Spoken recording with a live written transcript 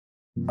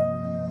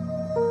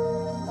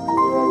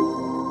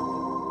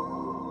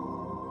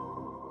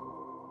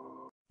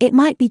It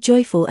might be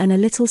joyful and a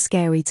little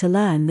scary to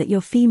learn that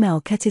your female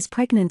cat is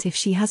pregnant if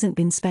she hasn't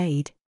been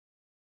spayed.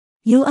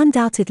 You'll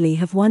undoubtedly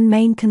have one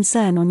main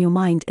concern on your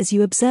mind as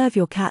you observe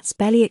your cat's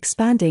belly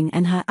expanding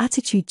and her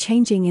attitude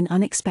changing in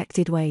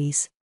unexpected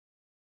ways.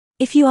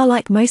 If you are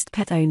like most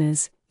pet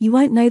owners, you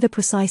won't know the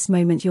precise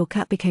moment your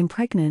cat became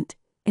pregnant.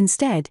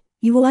 Instead,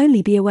 you will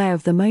only be aware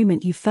of the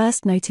moment you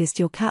first noticed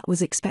your cat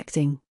was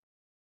expecting.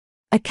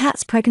 A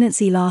cat's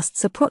pregnancy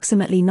lasts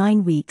approximately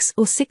 9 weeks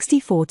or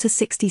 64 to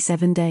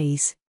 67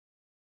 days.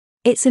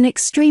 It's an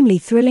extremely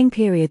thrilling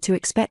period to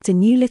expect a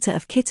new litter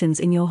of kittens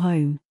in your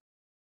home.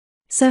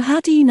 So how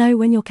do you know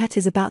when your cat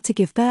is about to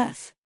give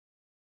birth?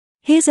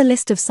 Here's a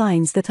list of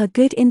signs that are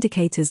good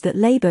indicators that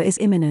labor is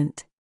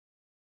imminent.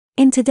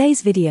 In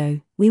today's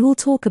video, we will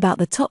talk about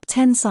the top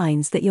 10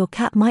 signs that your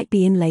cat might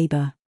be in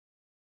labor.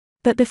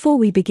 But before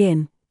we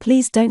begin,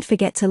 please don't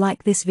forget to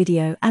like this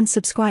video and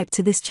subscribe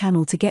to this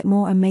channel to get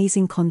more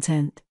amazing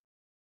content.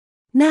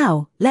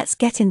 Now, let's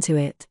get into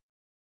it.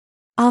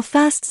 Our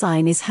first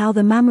sign is how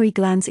the mammary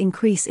glands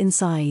increase in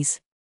size.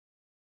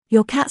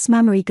 Your cat's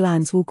mammary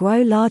glands will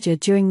grow larger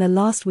during the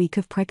last week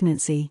of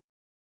pregnancy.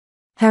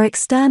 Her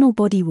external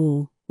body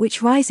wall,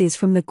 which rises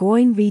from the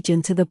groin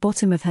region to the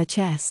bottom of her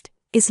chest,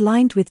 is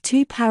lined with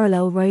 2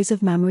 parallel rows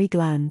of mammary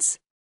glands.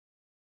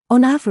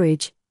 On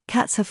average,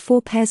 cats have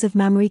 4 pairs of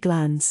mammary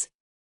glands.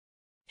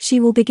 She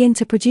will begin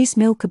to produce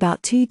milk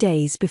about 2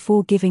 days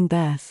before giving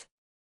birth.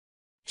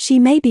 She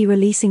may be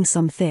releasing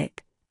some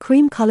thick,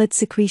 cream-colored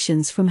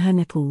secretions from her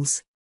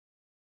nipples.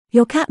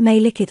 Your cat may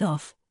lick it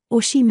off,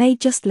 or she may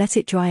just let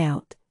it dry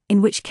out,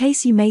 in which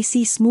case you may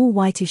see small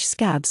whitish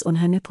scabs on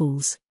her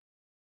nipples.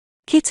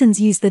 Kittens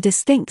use the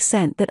distinct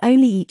scent that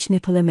only each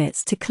nipple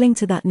emits to cling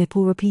to that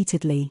nipple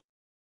repeatedly.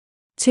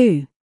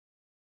 2.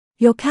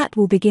 Your cat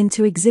will begin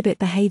to exhibit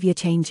behavior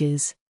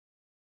changes.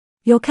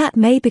 Your cat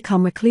may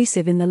become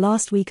reclusive in the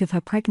last week of her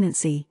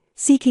pregnancy,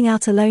 seeking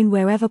out alone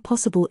wherever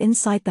possible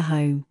inside the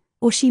home,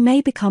 or she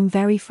may become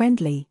very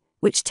friendly,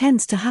 which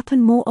tends to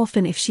happen more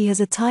often if she has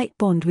a tight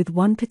bond with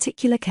one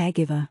particular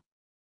caregiver.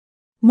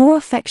 More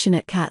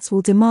affectionate cats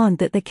will demand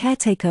that the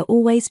caretaker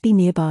always be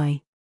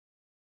nearby.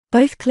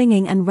 Both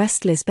clinging and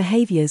restless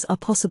behaviors are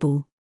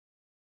possible.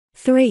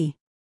 3.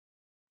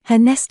 Her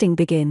nesting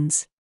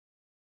begins.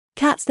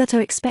 Cats that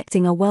are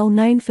expecting are well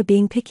known for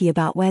being picky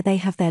about where they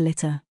have their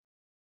litter.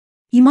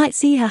 You might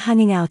see her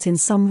hanging out in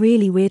some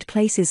really weird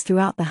places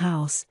throughout the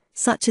house,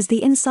 such as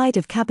the inside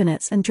of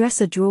cabinets and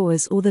dresser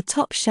drawers or the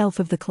top shelf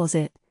of the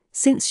closet,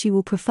 since she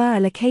will prefer a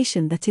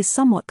location that is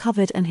somewhat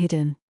covered and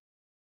hidden.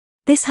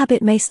 This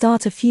habit may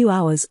start a few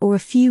hours or a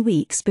few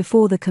weeks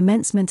before the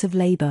commencement of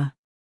labor.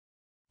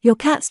 Your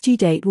cat's due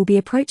date will be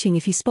approaching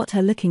if you spot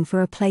her looking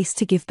for a place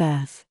to give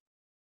birth.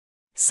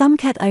 Some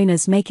cat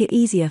owners make it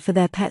easier for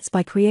their pets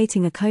by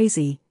creating a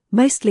cozy,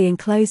 mostly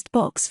enclosed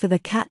box for the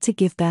cat to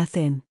give birth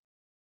in.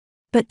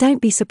 But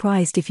don't be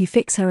surprised if you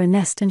fix her a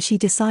nest and she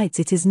decides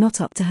it is not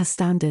up to her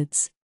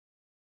standards.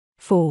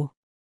 4.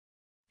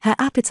 Her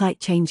appetite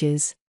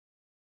changes.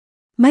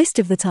 Most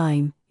of the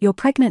time, your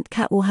pregnant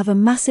cat will have a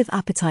massive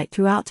appetite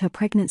throughout her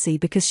pregnancy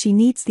because she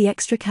needs the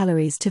extra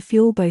calories to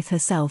fuel both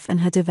herself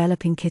and her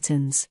developing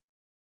kittens.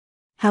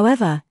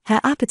 However, her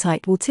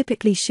appetite will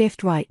typically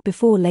shift right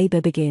before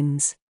labor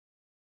begins.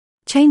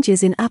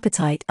 Changes in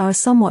appetite are a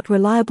somewhat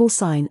reliable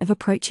sign of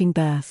approaching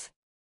birth.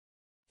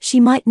 She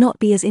might not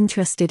be as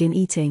interested in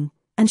eating,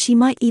 and she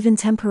might even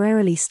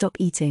temporarily stop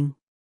eating.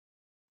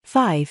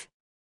 5.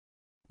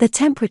 The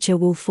temperature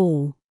will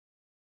fall.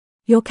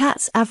 Your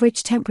cat's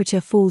average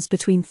temperature falls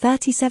between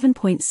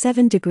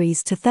 37.7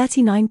 degrees to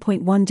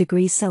 39.1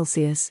 degrees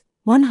Celsius,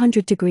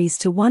 100 degrees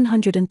to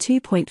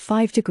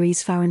 102.5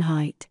 degrees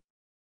Fahrenheit.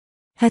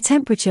 Her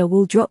temperature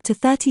will drop to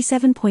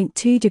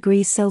 37.2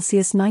 degrees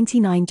Celsius,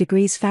 99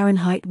 degrees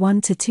Fahrenheit 1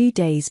 to 2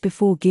 days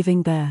before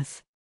giving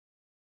birth.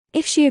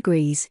 If she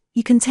agrees,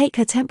 you can take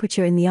her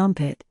temperature in the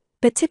armpit,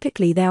 but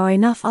typically there are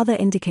enough other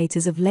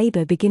indicators of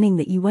labor beginning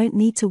that you won't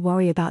need to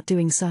worry about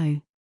doing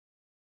so.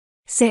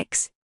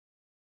 6.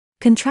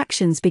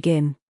 Contractions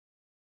begin.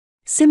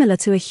 Similar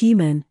to a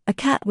human, a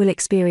cat will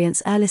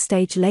experience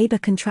early-stage labor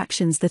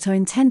contractions that are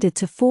intended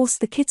to force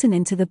the kitten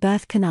into the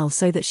birth canal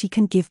so that she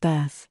can give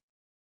birth.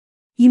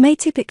 You may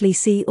typically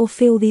see or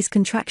feel these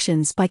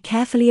contractions by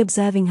carefully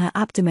observing her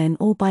abdomen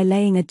or by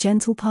laying a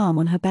gentle palm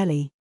on her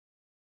belly.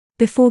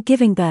 Before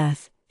giving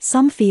birth,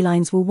 some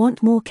felines will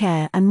want more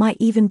care and might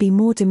even be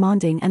more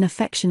demanding and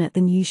affectionate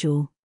than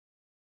usual.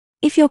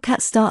 If your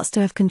cat starts to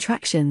have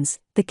contractions,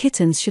 the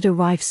kittens should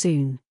arrive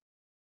soon.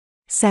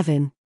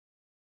 7.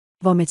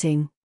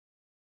 Vomiting.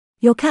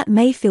 Your cat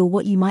may feel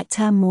what you might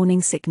term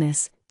morning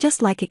sickness,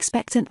 just like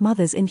expectant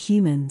mothers in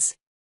humans.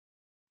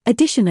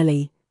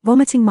 Additionally,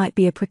 vomiting might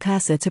be a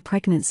precursor to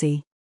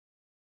pregnancy.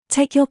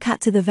 Take your cat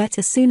to the vet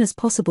as soon as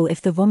possible if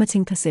the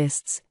vomiting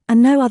persists,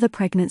 and no other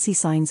pregnancy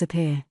signs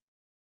appear.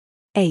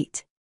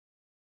 8.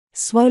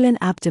 Swollen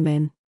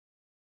abdomen.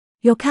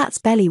 Your cat's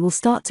belly will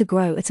start to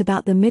grow at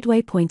about the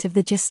midway point of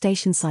the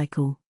gestation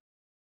cycle.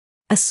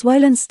 A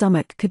swollen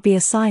stomach could be a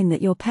sign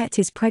that your pet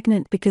is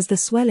pregnant because the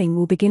swelling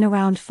will begin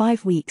around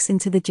 5 weeks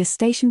into the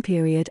gestation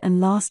period and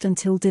last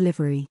until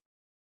delivery.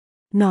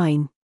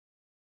 9.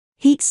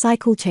 Heat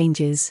cycle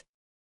changes.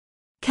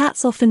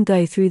 Cats often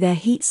go through their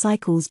heat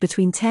cycles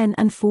between 10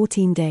 and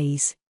 14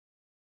 days.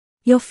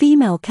 Your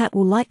female cat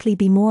will likely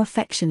be more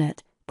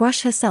affectionate,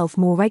 brush herself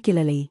more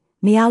regularly,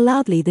 meow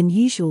loudly than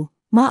usual,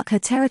 mark her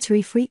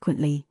territory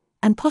frequently,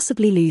 and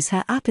possibly lose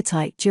her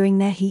appetite during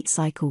their heat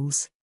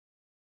cycles.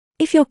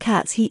 If your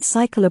cat's heat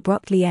cycle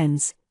abruptly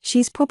ends,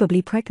 she's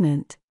probably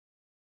pregnant.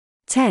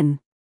 10.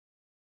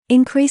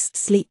 Increased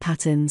sleep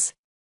patterns.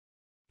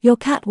 Your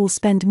cat will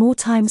spend more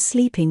time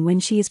sleeping when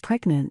she is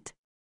pregnant.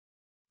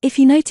 If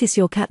you notice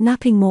your cat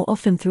napping more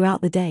often throughout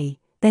the day,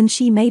 then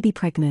she may be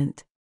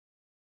pregnant.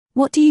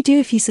 What do you do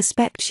if you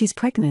suspect she's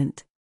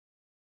pregnant?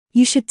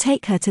 You should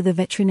take her to the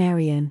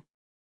veterinarian.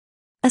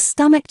 A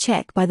stomach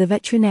check by the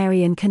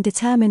veterinarian can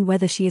determine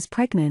whether she is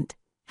pregnant.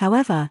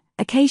 However,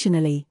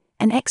 occasionally,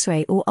 an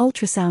X-ray or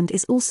ultrasound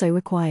is also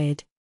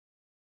required.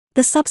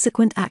 The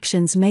subsequent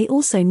actions may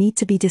also need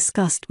to be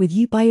discussed with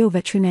you by your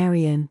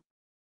veterinarian.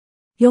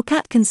 Your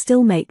cat can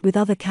still mate with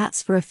other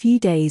cats for a few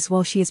days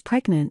while she is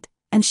pregnant,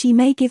 and she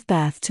may give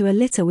birth to a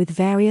litter with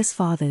various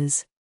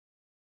fathers.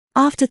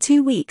 After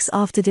 2 weeks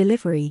after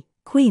delivery,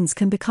 queens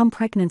can become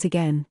pregnant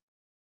again.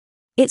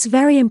 It's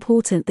very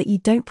important that you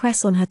don't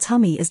press on her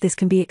tummy, as this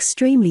can be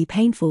extremely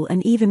painful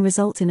and even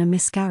result in a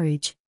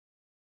miscarriage.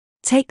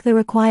 Take the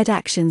required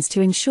actions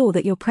to ensure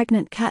that your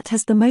pregnant cat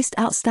has the most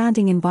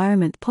outstanding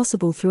environment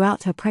possible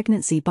throughout her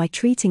pregnancy by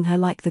treating her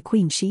like the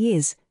queen she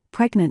is,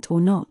 pregnant or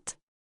not.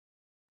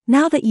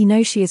 Now that you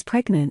know she is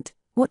pregnant,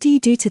 what do you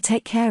do to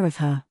take care of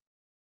her?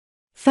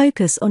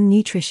 Focus on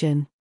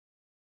nutrition.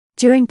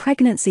 During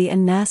pregnancy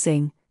and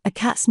nursing, a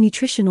cat's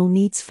nutritional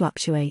needs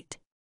fluctuate.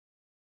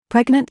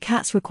 Pregnant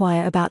cats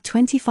require about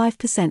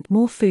 25%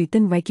 more food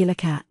than regular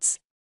cats.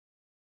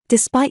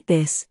 Despite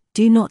this,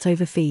 do not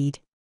overfeed.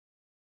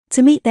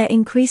 To meet their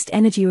increased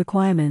energy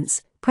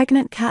requirements,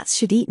 pregnant cats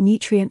should eat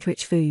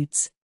nutrient-rich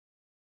foods.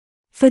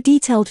 For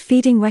detailed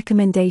feeding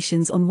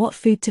recommendations on what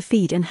food to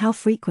feed and how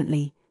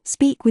frequently,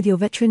 speak with your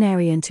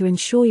veterinarian to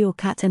ensure your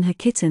cat and her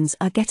kittens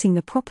are getting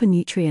the proper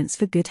nutrients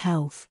for good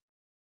health.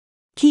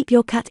 Keep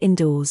your cat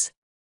indoors.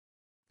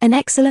 An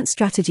excellent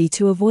strategy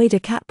to avoid a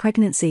cat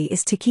pregnancy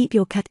is to keep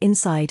your cat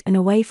inside and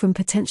away from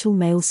potential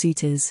male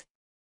suitors.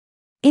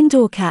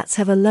 Indoor cats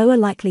have a lower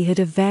likelihood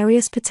of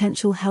various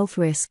potential health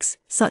risks,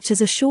 such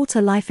as a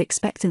shorter life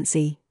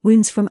expectancy,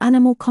 wounds from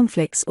animal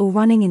conflicts or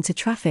running into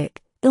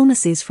traffic,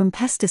 illnesses from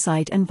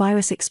pesticide and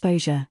virus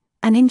exposure,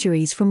 and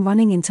injuries from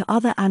running into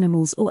other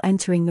animals or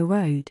entering the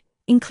road,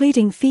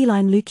 including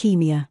feline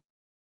leukemia.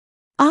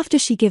 After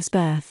she gives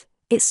birth,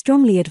 it's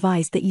strongly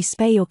advised that you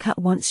spay your cat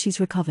once she's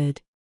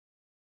recovered.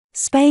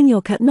 Spaying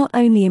your cat not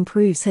only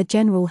improves her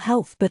general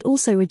health but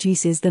also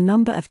reduces the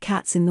number of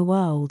cats in the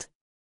world.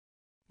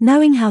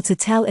 Knowing how to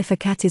tell if a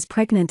cat is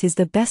pregnant is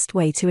the best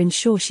way to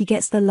ensure she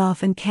gets the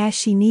love and care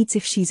she needs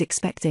if she's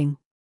expecting.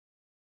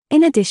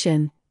 In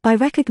addition, by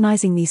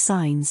recognizing these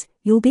signs,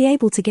 you'll be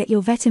able to get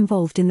your vet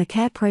involved in the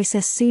care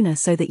process sooner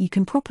so that you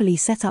can properly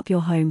set up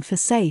your home for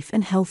safe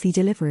and healthy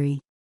delivery.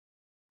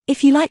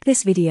 If you like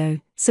this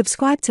video,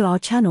 subscribe to our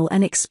channel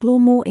and explore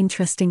more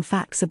interesting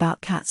facts about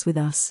cats with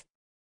us.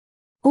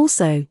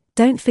 Also,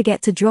 don't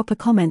forget to drop a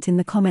comment in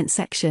the comment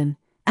section,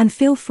 and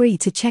feel free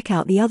to check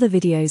out the other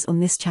videos on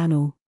this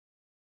channel.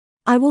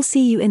 I will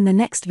see you in the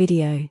next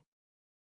video.